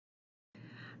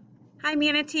Hi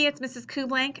Manatee, it's Mrs.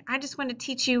 Kublank. I just want to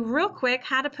teach you real quick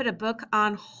how to put a book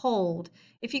on hold.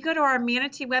 If you go to our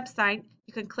Manatee website,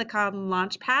 you can click on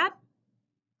Launchpad.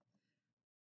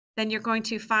 Then you're going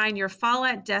to find your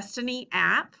Follett Destiny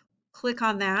app. Click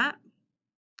on that.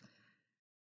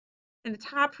 In the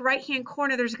top right-hand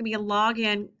corner, there's going to be a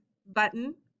login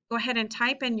button. Go ahead and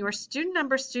type in your student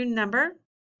number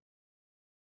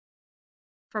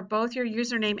for both your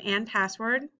username and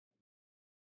password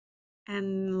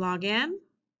and log in.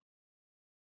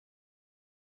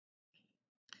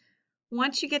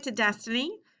 Once you get to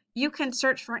Destiny, you can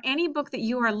search for any book that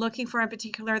you are looking for in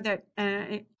particular, that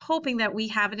hoping that we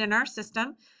have it in our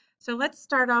system. So let's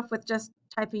start off with just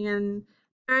typing in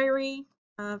Diary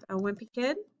of a Wimpy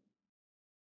Kid.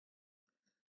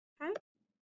 Okay.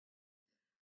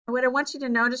 What I want you to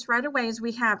notice right away is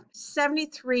we have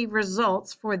 73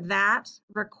 results for that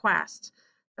request.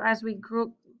 So as we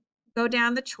go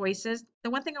down the choices, the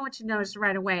one thing I want you to notice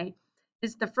right away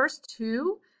is the first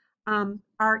two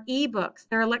are ebooks.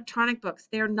 They're electronic books.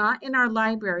 They're not in our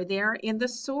library. They're in the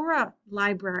Sora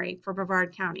library for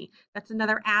Brevard County. That's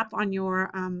another app on your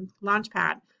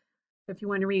Launchpad. So if you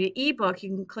want to read an ebook, you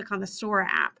can click on the Sora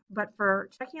app. But for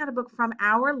checking out a book from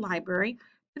our library,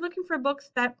 you're looking for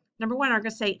books that, number one, are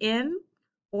going to say in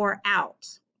or out.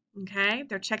 Okay,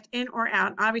 they're checked in or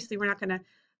out. Obviously, we're not going to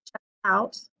check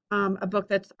out a book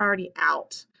that's already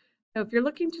out. So if you're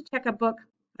looking to check a book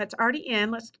that's already in,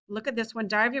 let's look at this one,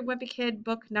 Diary of a Wimpy Kid,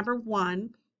 book number 1.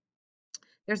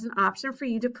 There's an option for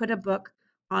you to put a book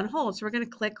on hold. So we're going to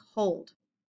click hold.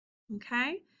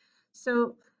 Okay,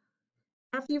 so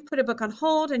after you've put a book on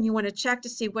hold and you want to check to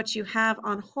see what you have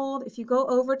on hold, if you go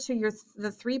over to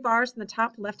the 3 bars in the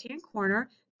top left-hand corner,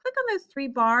 click on those 3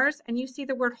 bars and you see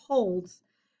the word holds.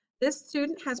 This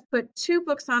student has put 2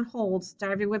 books on holds,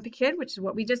 Diary of a Wimpy Kid, which is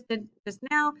what we just did just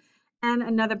now, and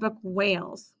another book,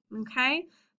 Whales. Okay,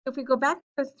 so if we go back to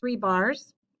those 3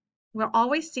 bars, we'll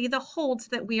always see the holds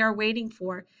that we are waiting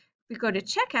for. If we go to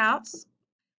checkouts,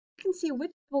 we can see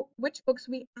which books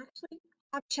we actually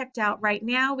have checked out right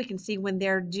now. We can see when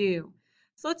they're due.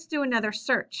 So let's do another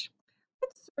search.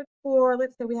 Let's search for,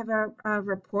 let's say we have a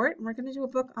report, and we're going to do a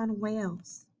book on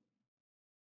whales.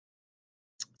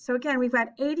 So again, we've got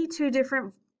 82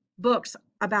 different books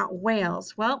about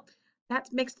whales. Well,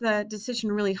 that makes the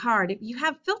decision really hard. If you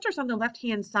have filters on the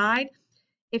left-hand side,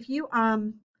 if you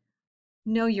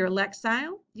know your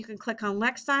Lexile, you can click on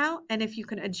Lexile, and if you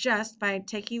can adjust by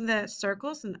taking the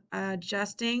circles and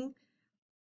adjusting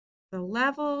the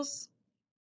levels,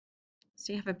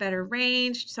 so you have a better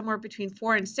range, somewhere between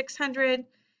 400 and 600.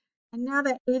 And now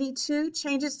that 82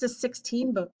 changes to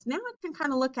 16 books. Now I can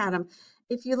kind of look at them.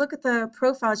 If you look at the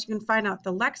profiles, you can find out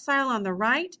the Lexile on the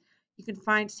right. You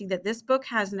can see that this book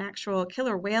has an actual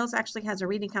Killer Whales, actually has a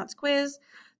reading counts quiz.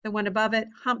 The one above it,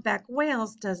 Humpback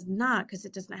Whales, does not, because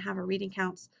it does not have a reading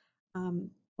counts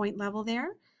point level there.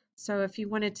 So if you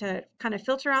wanted to kind of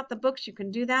filter out the books, you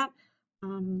can do that.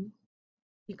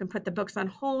 You can put the books on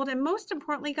hold. And most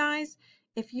importantly, guys,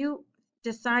 if you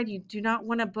decide you do not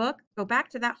want a book, go back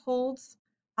to that holds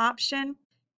option,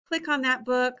 click on that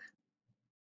book,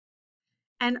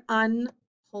 and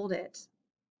unhold it.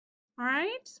 All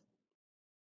right?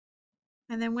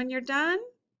 And then when you're done,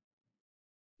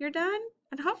 you're done.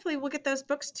 And hopefully we'll get those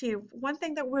books to you. One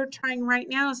thing that we're trying right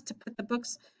now is to put the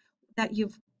books that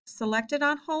you've selected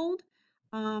on hold.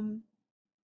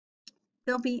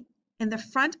 They'll be in the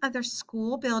front of the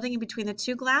school building in between the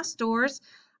 2 glass doors.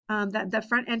 The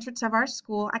front entrance of our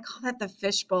school, I call that the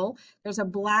fishbowl. There's a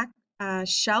black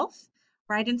shelf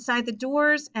right inside the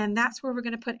doors, and that's where we're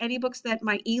going to put any books that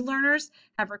my e-learners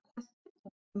have requested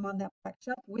them on that black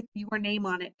shelf with your name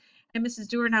on it. And Mrs.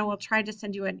 Dewar and I will try to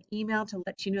send you an email to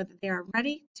let you know that they are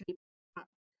ready to be put up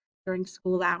during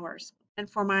school hours. And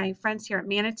for my friends here at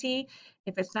Manatee,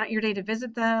 if it's not your day to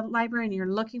visit the library and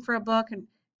you're looking for a book and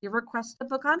you request a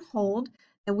book on hold,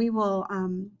 then we will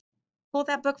pull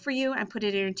that book for you and put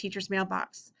it in your teacher's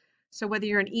mailbox. So whether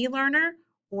you're an e-learner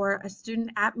or a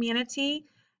student at Manatee,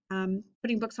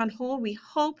 putting books on hold, we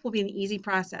hope will be an easy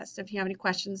process. So if you have any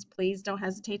questions, please don't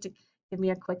hesitate to give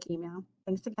me a quick email.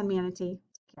 Thanks again, Manatee.